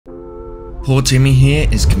Poor Timmy here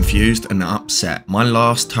is confused and upset. My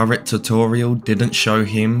last turret tutorial didn't show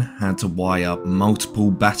him how to wire multiple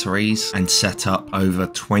batteries and set up over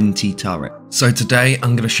 20 turrets. So today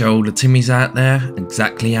I'm going to show all the Timmys out there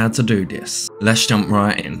exactly how to do this. Let's jump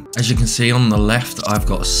right in. As you can see on the left, I've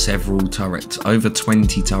got several turrets, over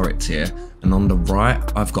 20 turrets here. And on the right,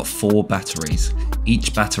 I've got 4 batteries.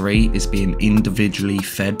 Each battery is being individually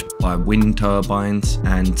fed by wind turbines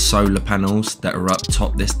and solar panels that are up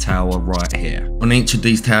top this tower right here. On each of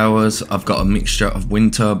these towers, I've got a mixture of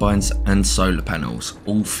wind turbines and solar panels,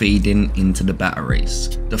 all feeding into the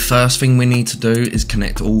batteries. The first thing we need to do is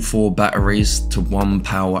connect all 4 batteries to one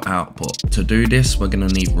power output. To do this, we're going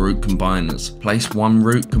to need root combiners. Place one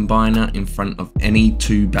root combiner in front of any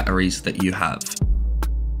 2 batteries that you have.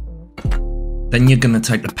 Then you're going to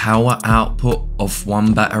take the power output of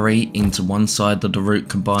one battery into one side of the root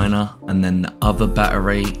combiner and then the other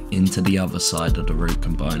battery into the other side of the root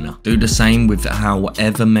combiner. Do the same with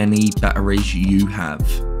however many batteries you have.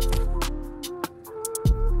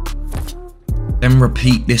 Then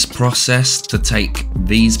repeat this process to take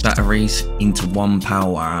these batteries into one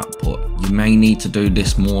power output. You may need to do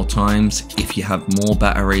this more times if you have more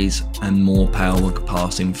batteries and more power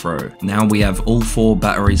passing through. Now we have all 4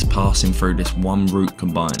 batteries passing through this one root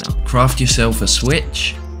combiner. Craft yourself a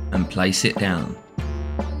switch and place it down.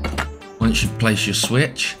 Once you've placed your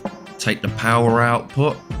switch, take the power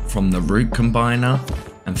output from the root combiner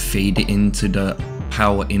and feed it into the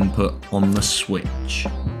power input on the switch.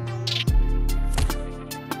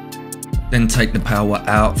 Then take the power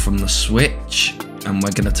out from the switch and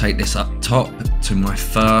we're going to take this up top to my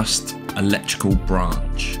first electrical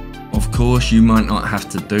branch. Of course, you might not have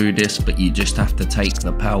to do this, but you just have to take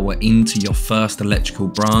the power into your first electrical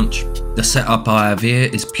branch. The setup I have here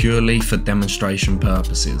is purely for demonstration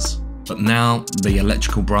purposes. But now the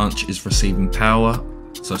electrical branch is receiving power,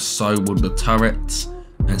 so will the turrets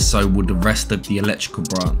and so will the rest of the electrical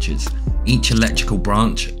branches. Each electrical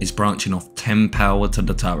branch is branching off 10 power to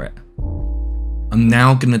the turret. I'm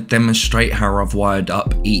now going to demonstrate how I've wired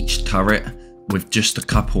up each turret with just a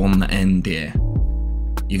couple on the end here.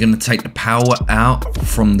 You're going to take the power out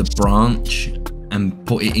from the branch and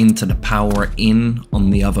put it into the power in on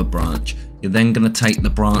the other branch. You're then going to take the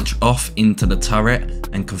branch off into the turret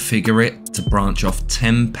and configure it to branch off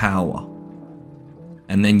 10 power.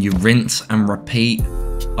 And then you rinse and repeat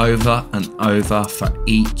over and over for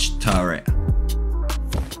each turret.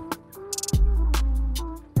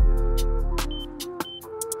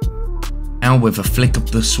 Now with a flick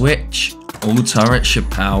of the switch, all turrets should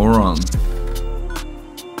power on.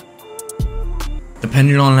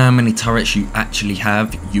 Depending on how many turrets you actually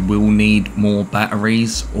have, you will need more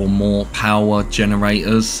batteries or more power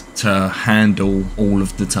generators to handle all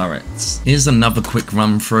of the turrets. Here's another quick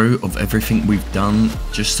run through of everything we've done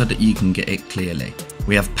just so that you can get it clearly.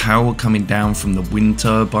 We have power coming down from the wind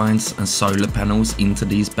turbines and solar panels into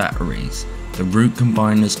these batteries. The root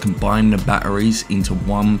combiners combine the batteries into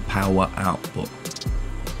one power output.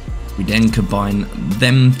 We then combine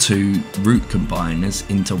them 2 root combiners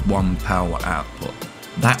into one power output.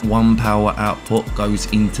 That one power output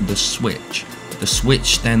goes into the switch. The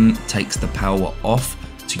switch then takes the power off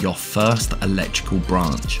to your first electrical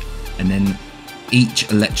branch, and then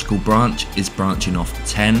each electrical branch is branching off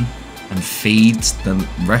 10 and feeds the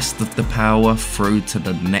rest of the power through to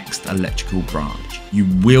the next electrical branch. You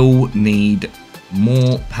will need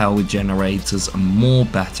more power generators and more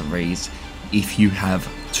batteries if you have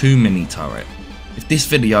too many turrets. If this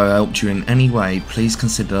video helped you in any way, please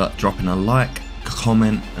consider dropping a like,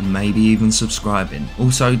 comment and maybe even subscribing.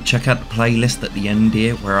 Also check out the playlist at the end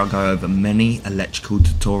here where I go over many electrical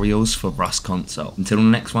tutorials for Rust console. Until the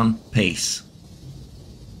next one, peace.